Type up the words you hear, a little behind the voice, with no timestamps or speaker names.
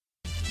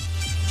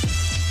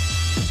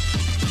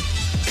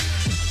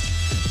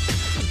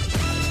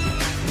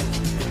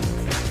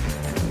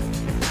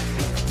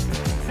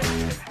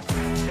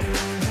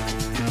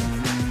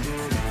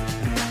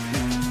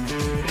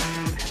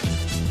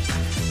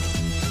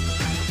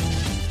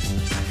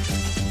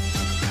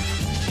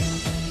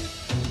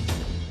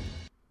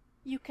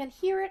can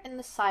hear it in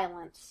the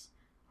silence.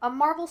 A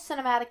Marvel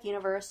Cinematic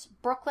Universe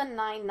Brooklyn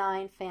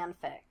Nine-Nine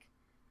fanfic.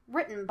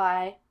 Written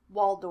by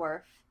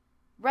Waldorf.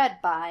 Read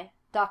by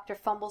Dr.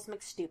 Fumbles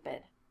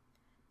McStupid.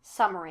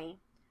 Summary.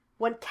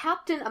 When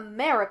Captain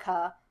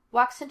America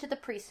walks into the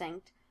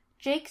precinct,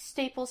 Jake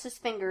staples his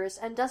fingers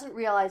and doesn't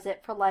realize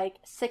it for like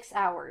 6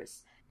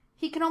 hours.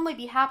 He can only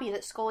be happy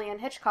that Scully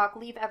and Hitchcock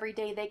leave every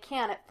day they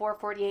can at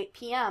 4:48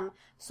 p.m.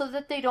 so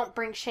that they don't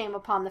bring shame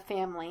upon the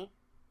family.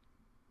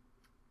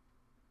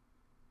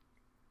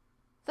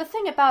 The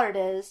thing about it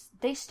is,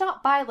 they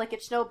stop by like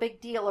it's no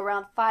big deal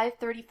around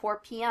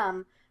 5:34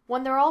 p.m.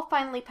 when they're all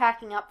finally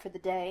packing up for the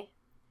day.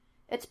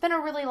 It's been a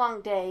really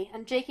long day,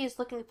 and Jakey's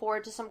looking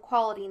forward to some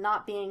quality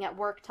not being at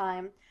work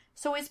time,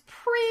 so he's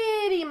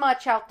pretty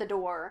much out the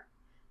door.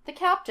 The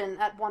captain,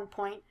 at one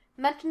point,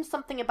 mentioned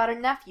something about a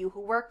nephew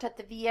who worked at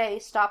the VA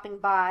stopping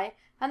by,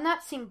 and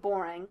that seemed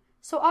boring,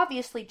 so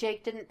obviously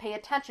Jake didn't pay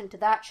attention to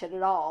that shit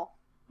at all.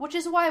 Which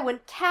is why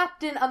when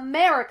Captain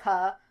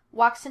America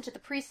walks into the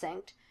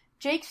precinct,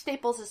 Jake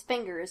staples his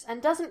fingers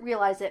and doesn't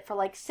realize it for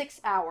like 6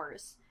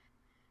 hours.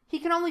 He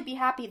can only be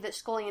happy that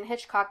Scully and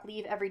Hitchcock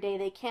leave every day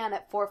they can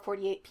at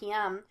 4:48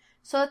 p.m.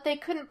 so that they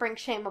couldn't bring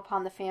shame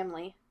upon the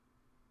family.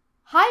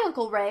 "Hi,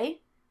 Uncle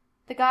Ray,"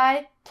 the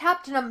guy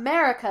Captain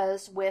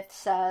America's with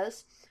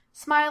says,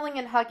 smiling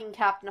and hugging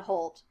Captain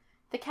Holt.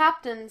 The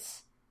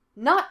captain's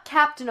not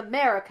Captain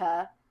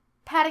America,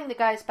 patting the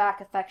guy's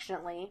back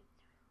affectionately.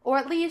 Or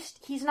at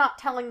least, he's not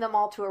telling them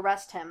all to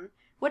arrest him,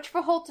 which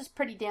for Holt is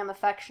pretty damn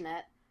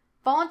affectionate.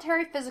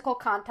 Voluntary physical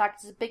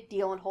contact is a big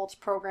deal in Holt's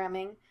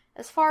programming,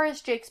 as far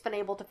as Jake's been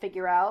able to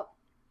figure out.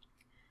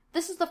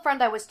 "This is the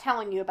friend I was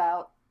telling you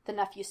about," the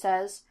nephew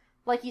says,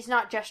 like he's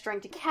not gesturing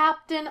to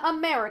Captain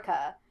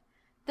America.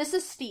 "This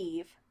is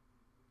Steve."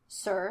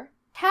 "Sir?"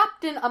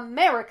 Captain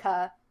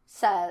America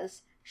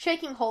says,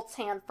 shaking Holt's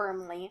hand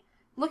firmly,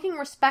 looking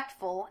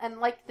respectful and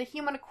like the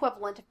human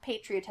equivalent of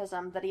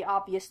patriotism that he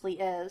obviously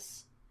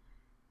is.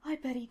 "I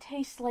bet he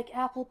tastes like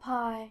apple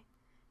pie,"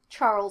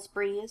 Charles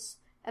breathes,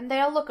 and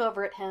they all look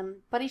over at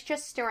him, but he's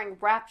just staring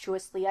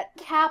rapturously at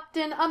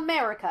Captain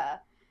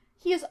America.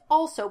 He is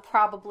also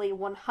probably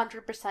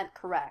 100%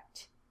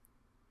 correct.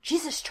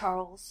 "Jesus,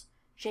 Charles,"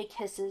 Jake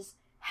hisses,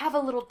 "have a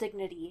little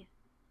dignity."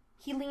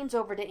 He leans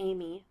over to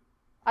Amy.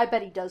 "I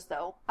bet he does,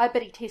 though. I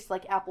bet he tastes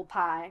like apple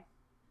pie."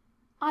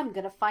 "I'm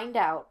gonna find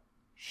out,"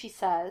 she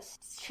says,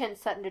 chin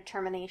set in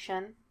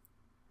determination.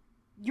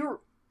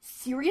 "You're...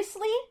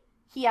 seriously?"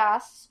 he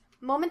asks,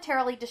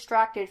 momentarily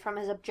distracted from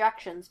his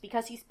objections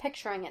because he's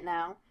picturing it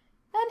now.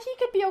 And he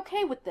could be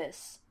okay with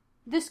this.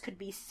 This could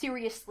be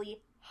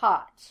seriously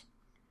hot.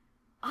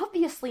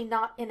 Obviously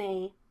not in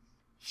a...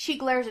 She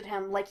glares at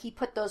him like he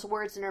put those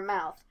words in her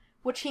mouth,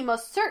 which he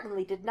most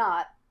certainly did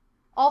not.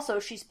 Also,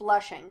 she's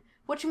blushing,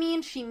 which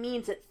means she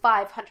means it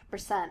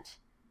 500%.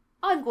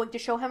 I'm going to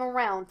show him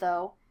around,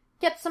 though.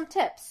 Get some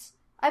tips.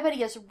 I bet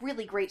he has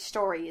really great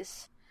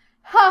stories.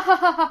 "Ha ha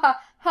ha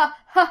ha ha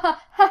ha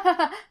ha ha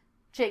ha,"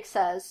 Jake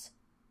says.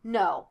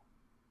 "No."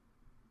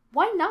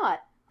 "Why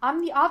not?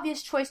 I'm the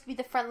obvious choice to be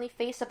the friendly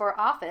face of our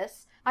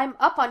office. I'm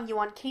up on you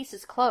on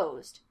cases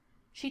closed."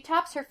 She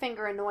taps her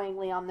finger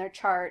annoyingly on their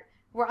chart,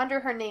 where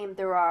under her name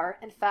there are,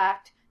 in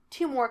fact,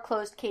 2 more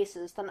closed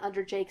cases than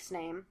under Jake's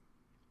name.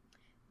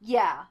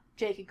 "Yeah,"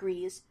 Jake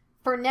agrees.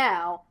 "For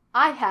now,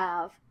 I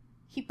have..."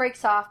 He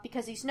breaks off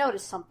because he's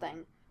noticed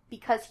something.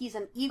 Because he's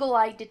an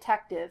eagle-eyed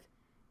detective.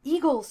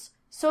 Eagles!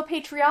 So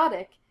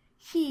patriotic!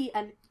 He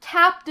and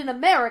Captain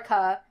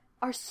America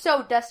are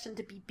so destined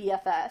to be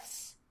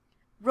BFFs.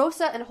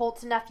 Rosa and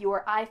Holt's nephew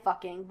are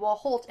eye-fucking, while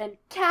Holt and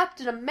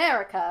Captain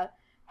America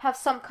have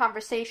some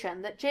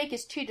conversation that Jake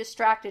is too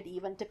distracted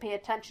even to pay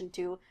attention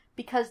to,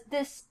 because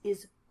this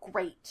is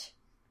great.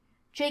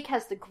 Jake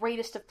has the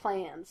greatest of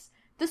plans.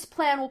 This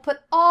plan will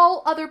put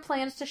all other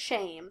plans to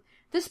shame.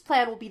 This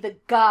plan will be the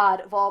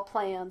god of all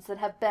plans that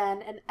have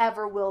been and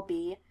ever will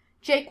be.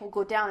 Jake will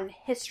go down in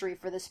history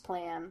for this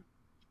plan.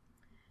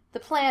 The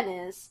plan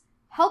is,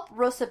 help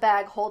Rosa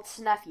bag Holt's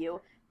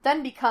nephew,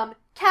 then become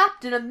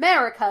Captain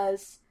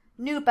America's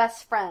new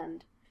best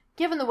friend.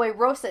 Given the way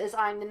Rosa is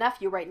eyeing the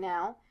nephew right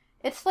now,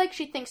 it's like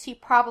she thinks he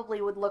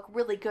probably would look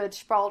really good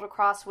sprawled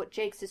across what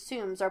Jake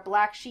assumes are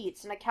black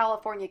sheets in a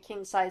California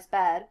king-size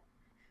bed.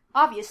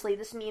 Obviously,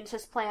 this means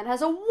his plan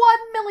has a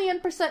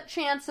 1,000,000%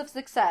 chance of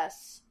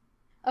success.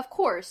 Of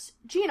course,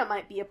 Gina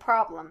might be a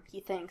problem,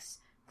 he thinks,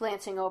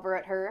 glancing over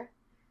at her.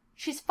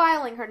 She's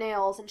filing her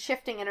nails and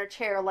shifting in her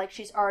chair like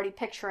she's already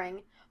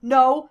picturing.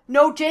 No,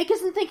 Jake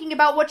isn't thinking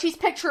about what she's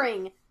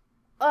picturing!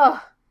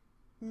 Ugh,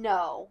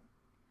 no.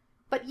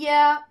 But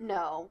yeah,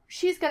 no,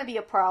 she's gonna be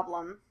a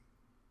problem.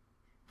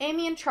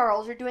 Amy and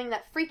Charles are doing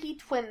that freaky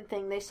twin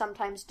thing they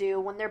sometimes do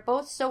when they're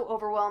both so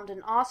overwhelmed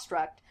and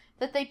awestruck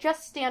that they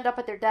just stand up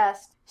at their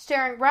desk,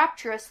 staring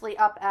rapturously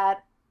up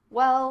at,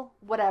 well,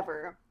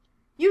 whatever.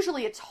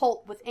 Usually it's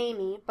Holt with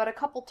Amy, but a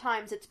couple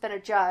times it's been a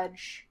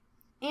judge.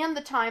 And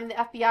the time the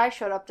FBI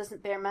showed up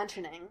doesn't bear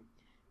mentioning.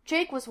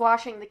 Jake was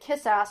washing the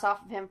kiss ass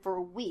off of him for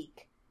a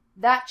week.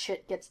 That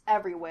shit gets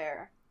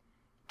everywhere.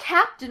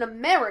 Captain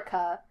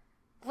America!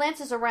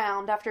 glances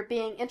around after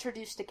being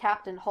introduced to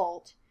Captain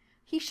Holt.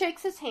 He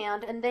shakes his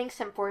hand and thanks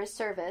him for his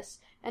service,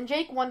 and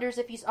Jake wonders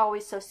if he's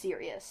always so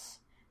serious.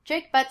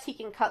 Jake bets he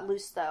can cut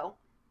loose, though.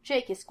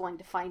 Jake is going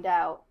to find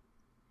out.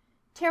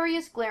 Terry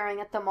is glaring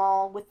at them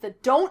all with the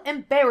 "don't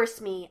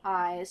embarrass me"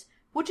 eyes,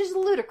 which is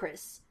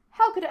ludicrous.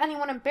 How could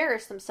anyone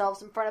embarrass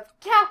themselves in front of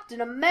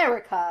Captain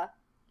America?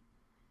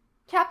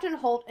 Captain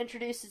Holt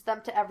introduces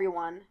them to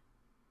everyone.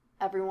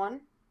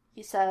 "Everyone,"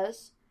 he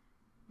says.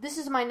 "This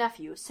is my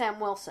nephew, Sam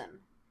Wilson."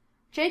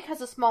 Jake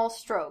has a small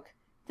stroke.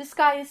 This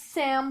guy is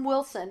Sam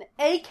Wilson,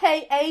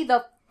 a.k.a.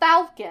 the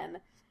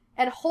Falcon,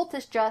 and Holt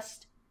is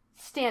just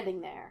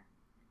standing there.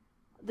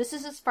 This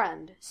is his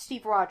friend,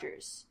 Steve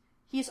Rogers.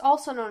 He is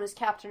also known as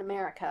Captain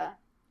America.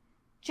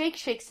 Jake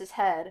shakes his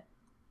head.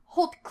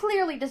 Holt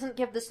clearly doesn't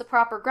give this the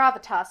proper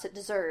gravitas it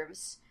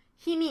deserves.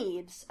 He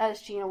needs,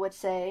 as Gina would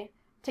say,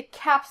 to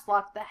caps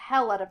lock the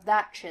hell out of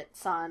that shit,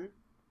 son.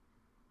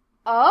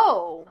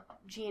 "Oh,"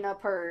 Gina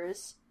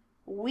purrs.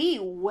 "We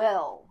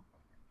will."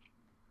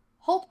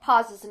 Holt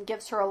pauses and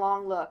gives her a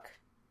long look.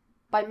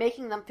 "By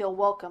making them feel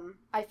welcome,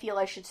 I feel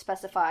I should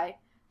specify.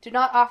 Do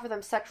not offer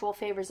them sexual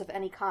favors of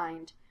any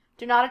kind.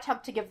 Do not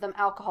attempt to give them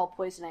alcohol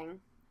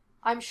poisoning."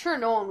 "I'm sure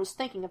no one was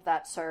thinking of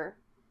that, sir."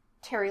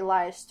 Terry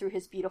lies through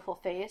his beautiful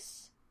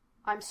face.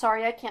 "I'm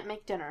sorry I can't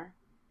make dinner."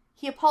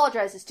 He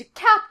apologizes to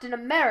Captain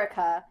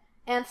America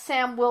and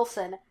Sam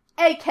Wilson,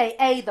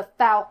 a.k.a. the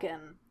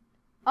Falcon.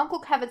 "Uncle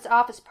Kevin's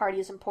office party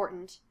is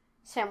important,"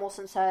 Sam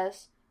Wilson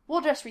says.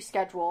 "We'll just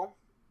reschedule."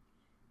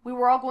 "We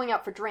were all going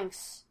out for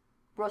drinks,"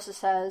 Rosa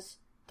says,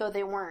 though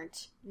they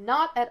weren't.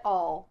 Not at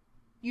all.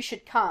 "You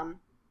should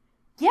come."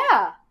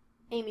 "Yeah,"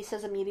 Amy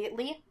says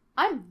immediately.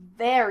 "I'm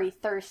very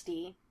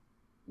thirsty."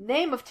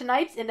 "Name of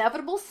tonight's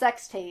inevitable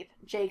sex tape,"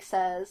 Jake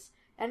says,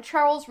 and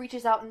Charles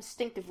reaches out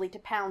instinctively to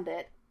pound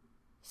it.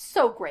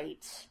 So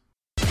great.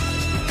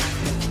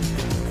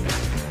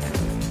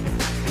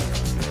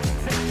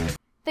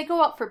 They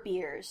go out for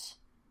beers.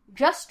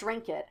 "Just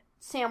drink it,"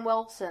 Sam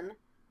Wilson,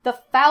 the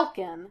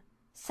Falcon,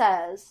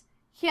 says,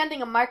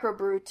 handing a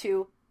microbrew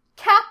to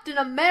Captain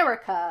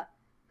America,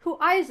 who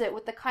eyes it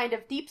with the kind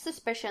of deep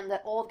suspicion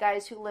that old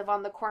guys who live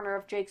on the corner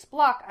of Jake's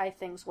block eye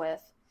things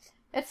with.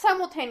 It's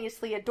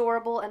simultaneously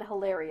adorable and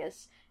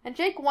hilarious, and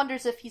Jake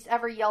wonders if he's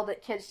ever yelled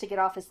at kids to get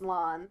off his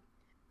lawn.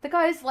 The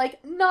guy's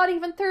like not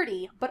even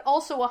 30, but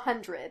also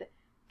 100.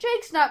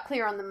 Jake's not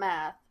clear on the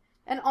math.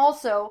 And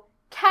also,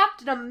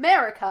 Captain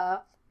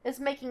America is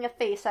making a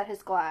face at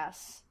his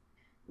glass.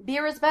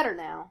 "Beer is better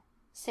now,"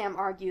 Sam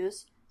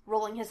argues,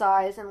 rolling his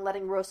eyes and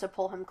letting Rosa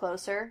pull him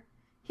closer.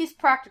 He's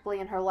practically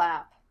in her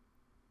lap.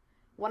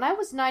 "When I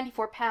was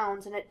 94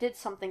 pounds and it did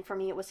something for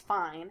me, it was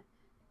fine."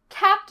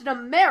 Captain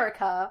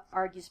America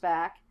argues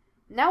back.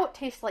 "Now it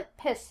tastes like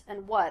piss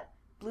and what?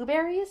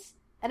 Blueberries?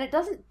 And it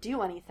doesn't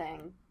do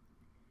anything."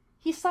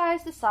 He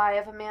sighs the sigh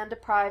of a man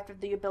deprived of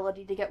the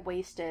ability to get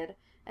wasted,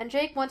 and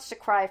Jake wants to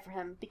cry for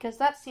him, because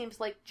that seems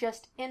like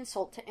just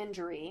insult to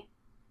injury.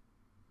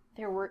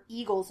 "There were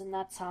eagles in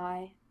that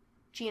sigh,"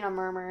 Gina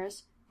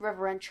murmurs,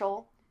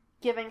 reverential,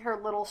 giving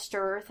her little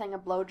stirrer thing a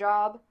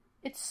blowjob.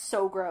 It's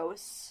so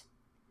gross.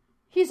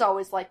 He's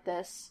always like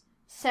this.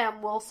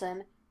 Sam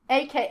Wilson,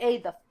 a.k.a.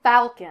 the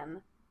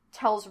Falcon,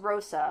 tells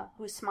Rosa,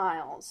 who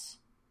smiles.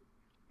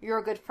 "You're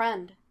a good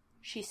friend,"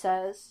 she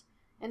says,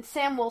 and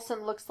Sam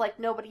Wilson looks like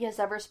nobody has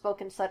ever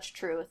spoken such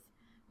truth,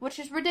 which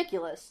is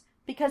ridiculous,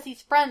 because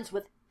he's friends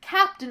with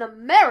Captain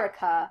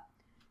America.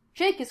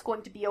 Jake is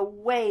going to be a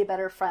way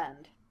better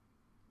friend.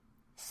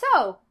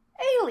 "So,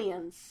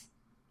 aliens,"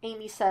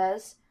 Amy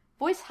says,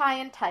 voice high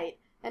and tight,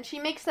 and she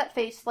makes that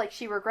face like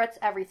she regrets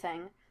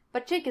everything,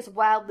 but Jake is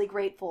wildly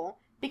grateful,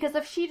 because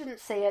if she didn't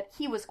say it,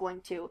 he was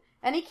going to,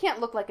 and he can't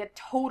look like a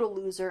total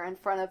loser in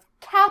front of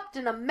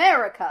Captain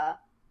America.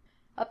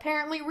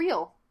 "Apparently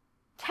real."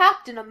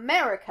 "Captain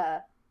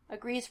America,"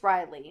 agrees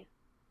Riley.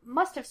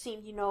 "Must have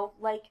seemed,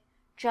 like,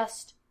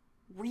 just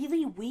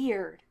really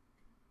weird,"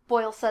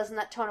 Boyle says in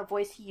that tone of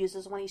voice he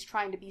uses when he's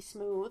trying to be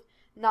smooth,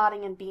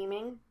 nodding and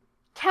beaming.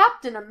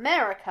 Captain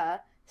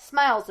America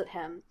smiles at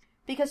him,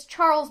 because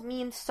Charles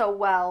means so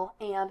well,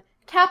 and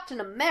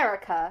Captain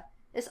America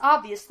is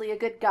obviously a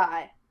good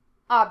guy.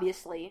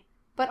 Obviously.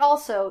 But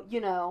also,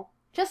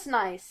 just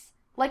nice,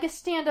 like a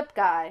stand-up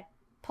guy.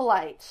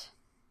 Polite.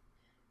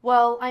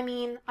 "Well,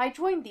 I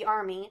joined the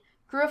army,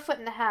 grew a foot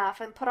and a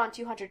half, and put on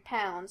 200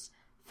 pounds,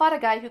 fought a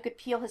guy who could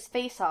peel his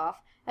face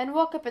off, and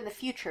woke up in the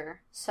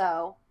future,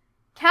 so..."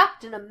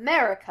 Captain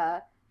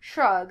America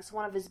shrugs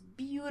one of his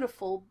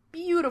beautiful,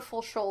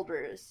 beautiful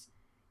shoulders.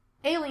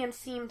 Aliens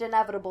seemed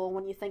inevitable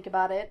when you think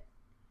about it.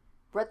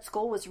 "Red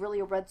Skull was really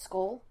a Red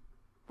Skull?"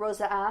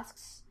 Rosa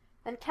asks,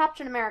 and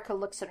Captain America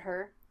looks at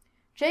her.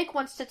 Jake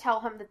wants to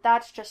tell him that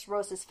that's just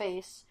Rosa's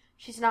face.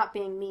 She's not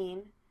being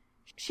mean.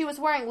 She was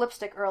wearing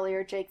lipstick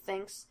earlier, Jake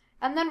thinks,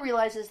 and then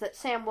realizes that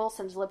Sam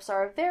Wilson's lips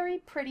are a very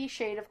pretty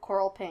shade of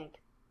coral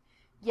pink.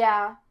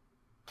 "Yeah,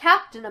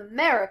 Captain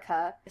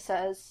America,"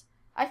 says.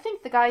 "I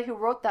think the guy who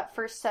wrote that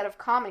first set of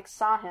comics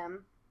saw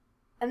him."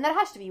 And that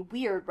has to be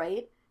weird,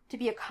 right? To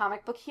be a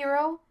comic book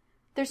hero?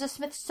 There's a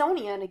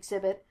Smithsonian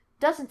exhibit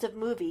dozens of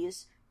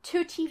movies,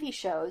 2 TV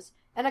shows,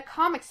 and a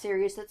comic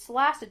series that's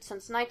lasted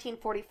since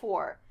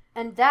 1944,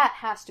 and that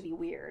has to be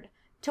weird,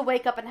 to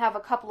wake up and have a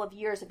couple of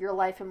years of your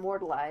life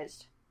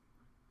immortalized.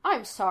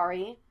 I'm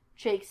sorry,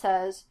 Jake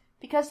says,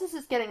 because this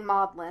is getting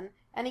maudlin,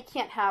 and he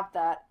can't have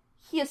that.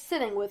 He is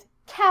sitting with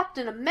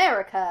Captain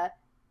America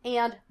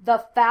and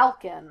the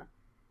Falcon,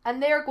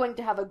 and they are going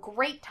to have a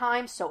great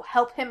time, so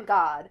help him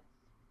God.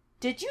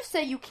 Did you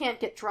say you can't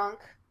get drunk?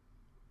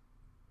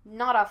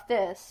 Not off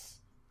this.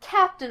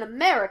 Captain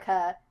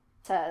America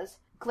says,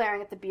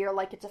 glaring at the beer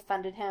like it's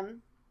offended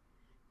him.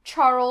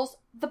 Charles,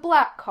 the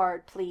black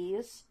card,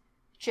 please.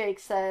 Jake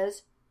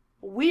says,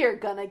 we're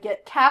gonna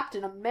get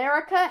Captain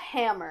America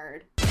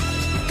hammered.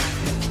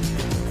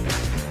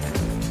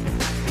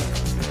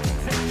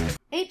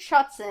 8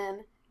 shots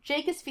in,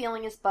 Jake is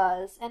feeling his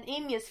buzz, and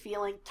Amy is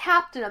feeling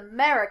Captain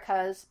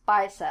America's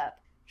bicep.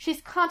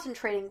 She's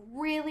concentrating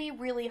really,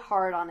 really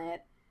hard on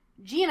it.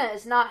 Gina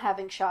is not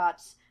having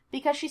shots,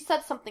 because she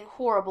said something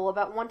horrible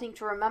about wanting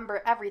to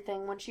remember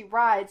everything when she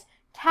rides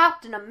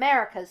Captain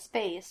America's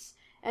face,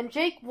 and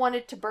Jake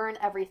wanted to burn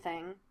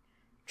everything.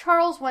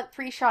 Charles went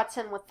 3 shots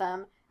in with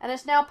them, and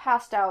is now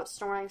passed out,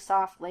 snoring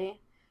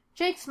softly.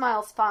 Jake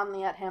smiles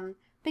fondly at him,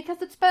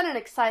 because it's been an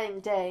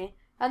exciting day,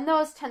 and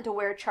those tend to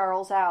wear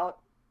Charles out.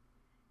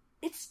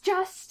 It's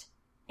just,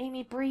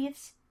 Amy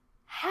breathes.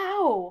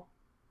 How?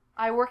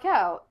 I work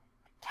out.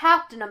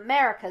 Captain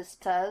America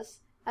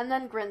says, and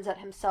then grins at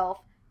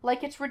himself,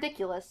 like it's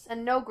ridiculous,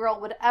 and no girl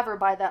would ever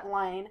buy that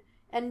line,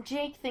 and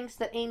Jake thinks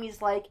that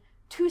Amy's like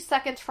 2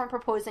 seconds from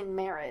proposing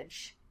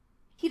marriage.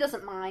 He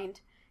doesn't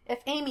mind. If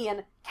Amy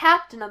and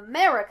Captain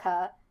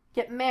America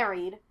get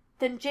married,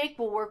 then Jake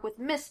will work with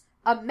Miss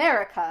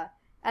America,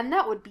 and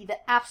that would be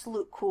the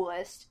absolute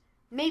coolest.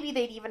 Maybe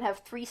they'd even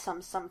have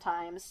threesomes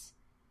sometimes.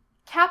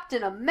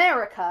 Captain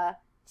America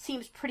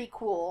seems pretty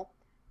cool.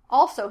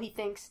 Also, he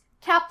thinks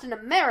Captain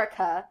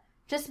America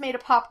just made a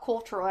pop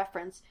culture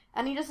reference,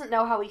 and he doesn't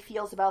know how he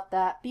feels about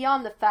that,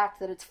 beyond the fact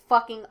that it's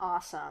fucking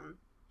awesome.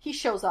 He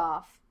shows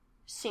off.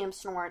 Sam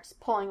snorts,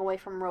 pulling away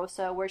from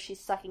Rosa, where she's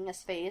sucking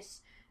his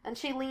face, and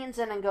she leans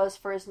in and goes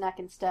for his neck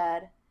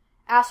instead.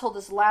 Asshole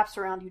just laps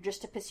around you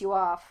just to piss you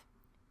off.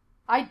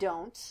 I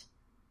don't.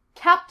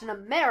 Captain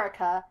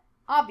America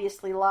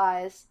obviously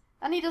lies,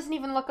 and he doesn't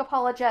even look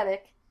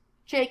apologetic.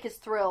 Jake is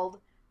thrilled.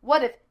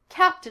 What if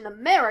Captain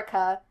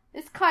America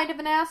is kind of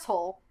an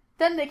asshole?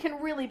 Then they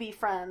can really be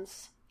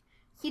friends.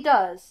 He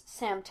does,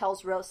 Sam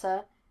tells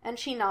Rosa, and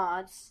she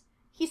nods.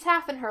 He's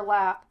half in her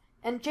lap,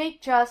 and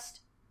Jake just...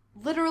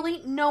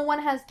 Literally, no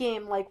one has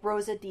game like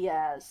Rosa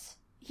Diaz.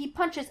 He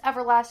punches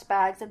Everlast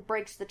bags and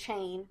breaks the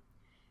chain.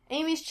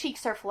 Amy's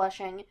cheeks are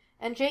flushing,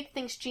 and Jake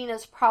thinks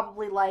Gina's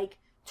probably like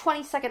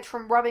 20 seconds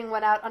from rubbing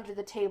one out under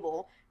the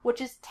table,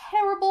 which is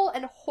terrible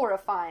and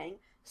horrifying,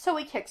 so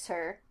he kicks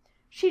her.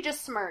 She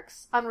just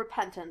smirks,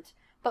 unrepentant,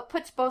 but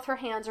puts both her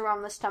hands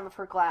around the stem of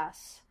her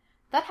glass.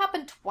 That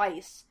happened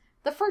twice.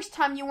 The first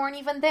time you weren't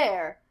even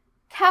there.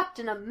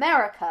 Captain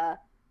America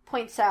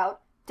points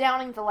out,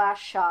 downing the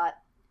last shot.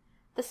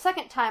 The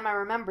second time I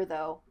remember,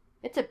 though.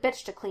 It's a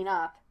bitch to clean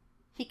up.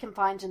 He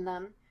confides in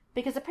them,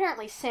 because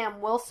apparently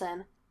Sam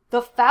Wilson,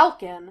 the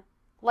Falcon,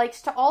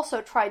 likes to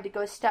also try to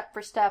go step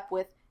for step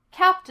with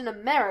Captain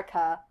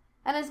America,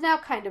 and is now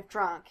kind of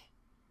drunk.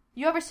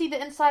 You ever see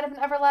the inside of an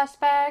Everlast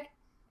bag?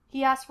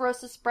 He asks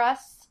Rosa's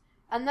breasts,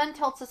 and then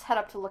tilts his head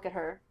up to look at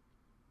her.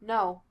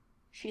 No,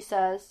 she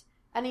says,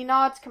 and he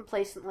nods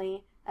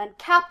complacently, and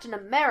Captain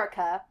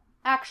America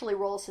actually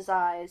rolls his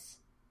eyes.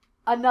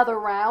 Another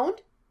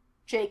round?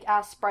 Jake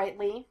asks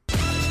brightly.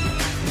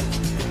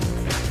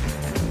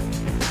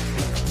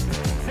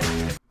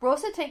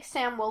 Rosa takes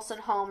Sam Wilson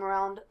home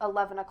around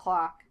 11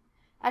 o'clock.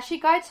 As she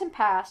guides him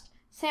past,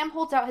 Sam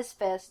holds out his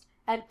fist,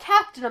 and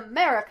Captain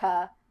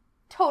America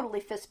totally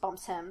fist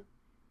bumps him.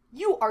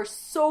 You are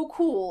so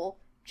cool,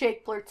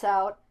 Jake blurts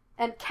out,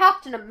 and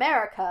Captain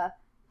America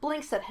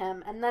blinks at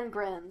him and then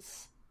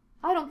grins.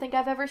 I don't think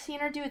I've ever seen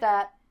her do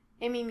that,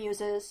 Amy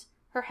muses,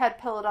 her head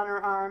pillowed on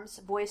her arms,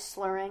 voice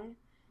slurring.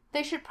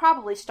 They should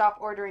probably stop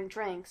ordering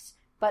drinks,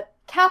 but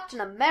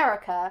Captain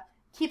America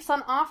keeps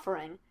on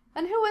offering,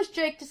 and who is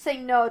Jake to say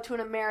no to an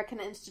American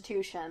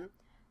institution?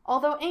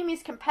 Although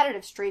Amy's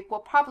competitive streak will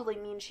probably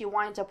mean she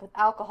winds up with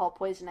alcohol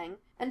poisoning,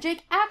 and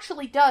Jake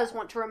actually does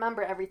want to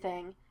remember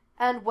everything.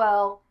 And,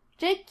 well,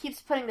 Jake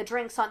keeps putting the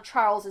drinks on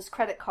Charles's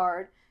credit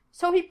card,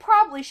 so he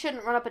probably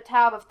shouldn't run up a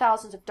tab of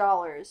thousands of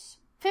dollars.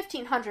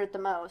 $1,500 at the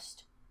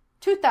most.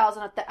 $2,000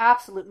 at the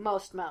absolute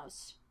most.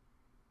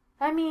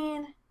 I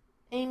mean,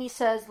 Amy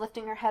says,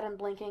 lifting her head and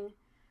blinking,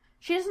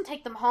 she doesn't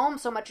take them home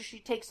so much as she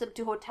takes them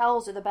to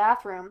hotels or the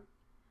bathroom.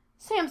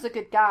 Sam's a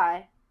good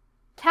guy.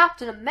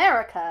 Captain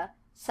America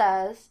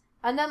says,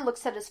 and then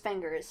looks at his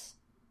fingers.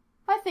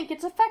 I think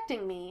it's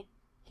affecting me,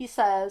 he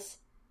says.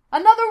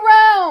 Another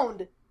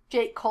round!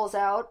 Jake calls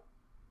out.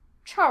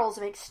 Charles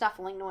makes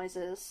snuffling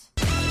noises.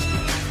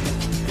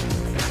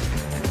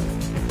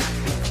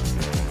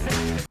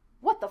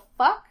 What the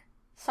fuck?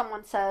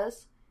 Someone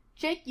says.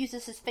 Jake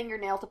uses his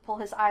fingernail to pull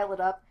his eyelid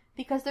up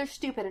because they're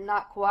stupid and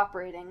not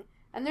cooperating,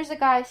 and there's a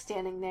guy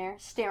standing there,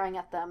 staring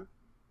at them.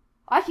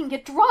 "I can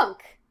get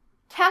drunk!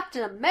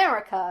 Captain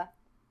America!"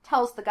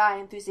 tells the guy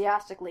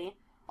enthusiastically.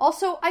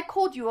 "Also, I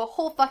called you a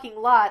whole fucking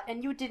lot,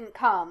 and you didn't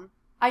come.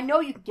 I know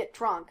you can get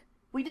drunk.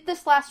 We did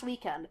this last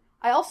weekend.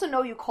 I also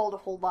know you called a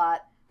whole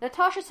lot.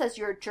 Natasha says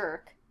you're a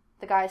jerk."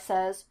 The guy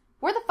says,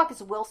 "Where the fuck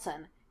is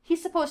Wilson?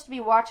 He's supposed to be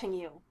watching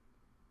you."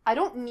 "I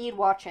don't need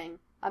watching.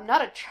 I'm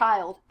not a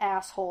child,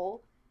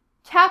 asshole."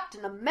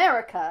 Captain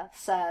America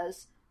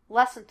says,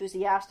 less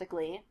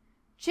enthusiastically.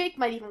 Jake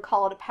might even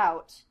call it a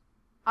pout.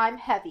 "I'm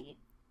heavy."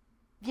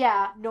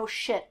 "Yeah, no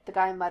shit," the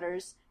guy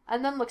mutters,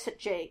 and then looks at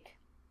Jake.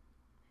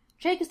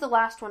 Jake is the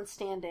last one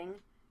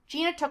standing.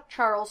 Gina took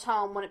Charles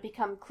home when it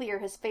became clear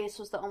his face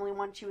was the only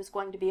one she was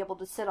going to be able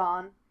to sit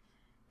on.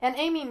 And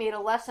Amy made a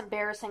less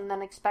embarrassing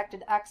than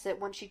expected exit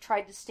when she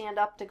tried to stand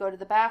up to go to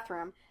the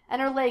bathroom,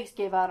 and her legs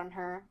gave out on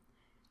her.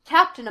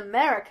 Captain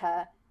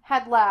America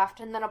had laughed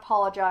and then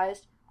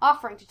apologized,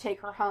 offering to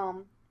take her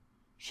home.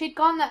 She'd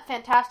gone that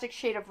fantastic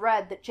shade of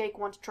red that Jake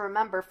wanted to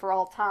remember for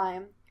all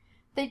time.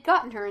 They'd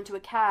gotten her into a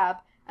cab,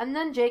 and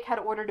then Jake had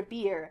ordered a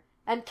beer,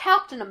 and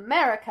Captain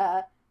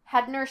America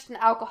had nursed an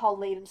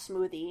alcohol-laden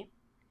smoothie.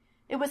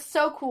 It was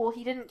so cool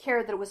he didn't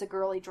care that it was a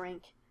girly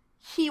drink.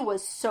 He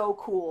was so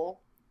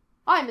cool.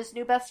 "I'm his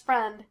new best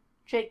friend,"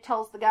 Jake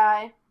tells the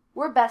guy.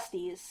 "We're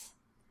besties."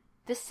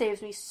 "This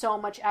saves me so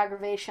much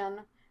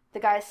aggravation," the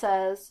guy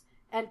says,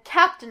 and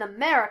Captain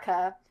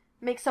America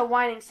makes a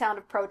whining sound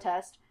of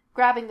protest,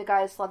 grabbing the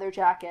guy's leather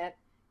jacket.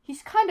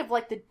 He's kind of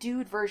like the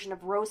dude version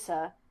of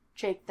Rosa,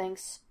 Jake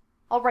thinks.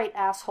 "All right,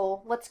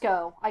 asshole, let's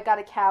go. I got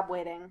a cab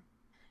waiting."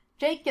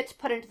 Jake gets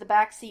put into the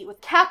back seat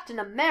with Captain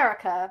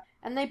America,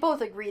 and they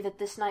both agree that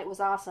this night was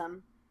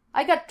awesome.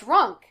 "I got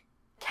drunk!"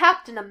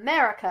 "Captain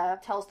America,"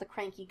 tells the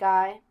cranky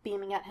guy,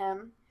 beaming at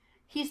him.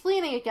 He's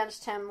leaning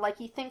against him like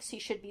he thinks he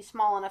should be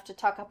small enough to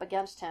tuck up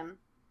against him.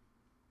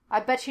 "I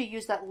bet you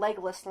used that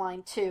legless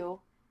line,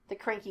 too," the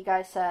cranky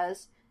guy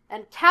says,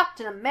 and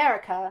Captain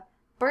America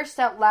bursts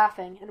out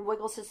laughing and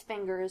wiggles his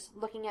fingers,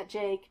 looking at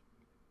Jake.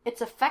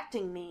 "It's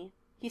affecting me,"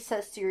 he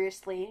says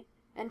seriously,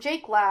 and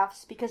Jake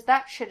laughs because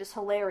that shit is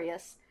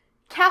hilarious.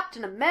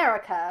 Captain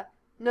America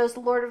knows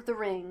Lord of the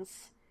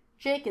Rings.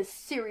 Jake is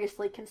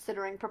seriously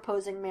considering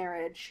proposing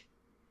marriage.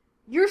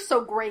 "You're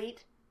so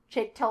great,"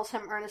 Jake tells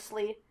him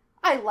earnestly.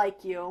 "I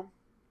like you."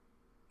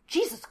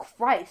 "Jesus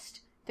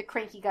Christ," the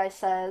cranky guy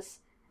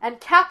says,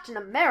 and Captain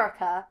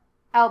America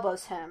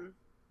elbows him.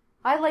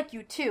 "I like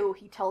you too,"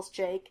 he tells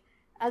Jake,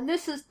 and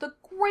this is the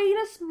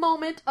greatest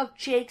moment of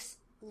Jake's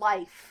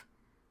life.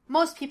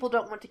 Most people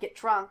don't want to get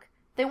drunk.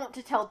 They want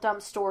to tell dumb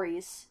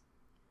stories.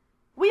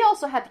 "We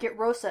also had to get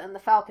Rosa and the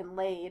Falcon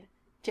laid,"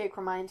 Jake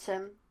reminds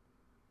him.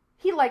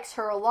 He likes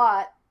her a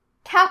lot.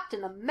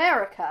 Captain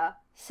America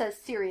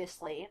says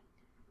seriously,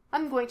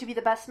 "I'm going to be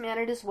the best man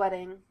at his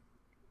wedding."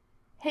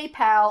 "Hey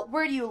pal,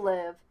 where do you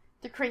live?"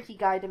 the cranky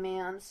guy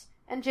demands,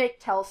 and Jake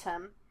tells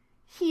him.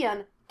 He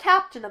and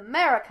Captain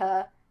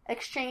America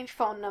exchange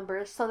phone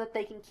numbers so that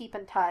they can keep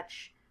in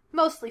touch,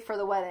 mostly for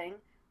the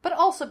wedding, but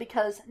also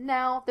because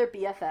now they're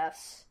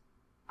BFFs.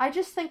 "I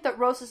just think that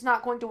Rosa's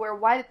not going to wear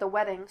white at the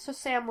wedding, so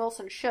Sam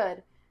Wilson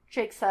should,"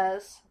 Jake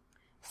says.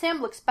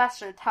 "Sam looks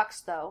best in a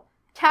tux, though."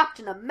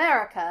 Captain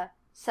America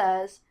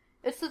says,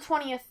 It's the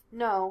 21st.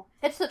 No,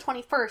 it's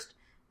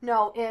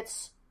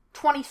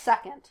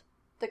 22nd.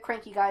 The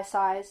cranky guy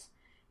sighs.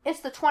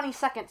 "It's the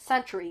 22nd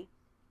century."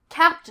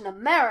 Captain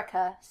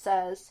America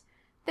says,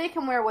 "They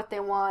can wear what they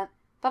want,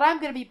 but I'm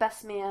going to be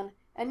best man,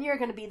 and you're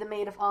going to be the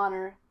maid of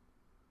honor."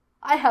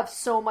 "I have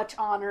so much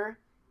honor,"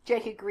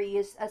 Jake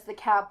agrees as the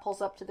cab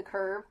pulls up to the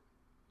curb.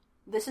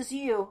 "This is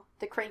you,"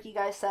 the cranky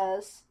guy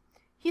says.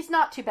 He's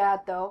not too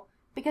bad, though,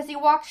 because he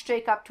walks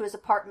Jake up to his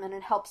apartment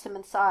and helps him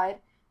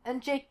inside,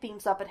 and Jake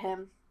beams up at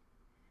him.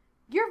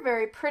 "You're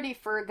very pretty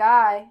for a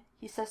guy,"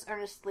 he says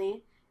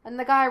earnestly, and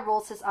the guy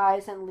rolls his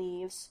eyes and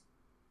leaves.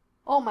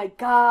 "Oh my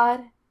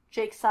God,"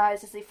 Jake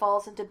sighs as he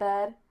falls into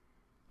bed.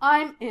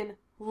 "I'm in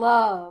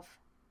love."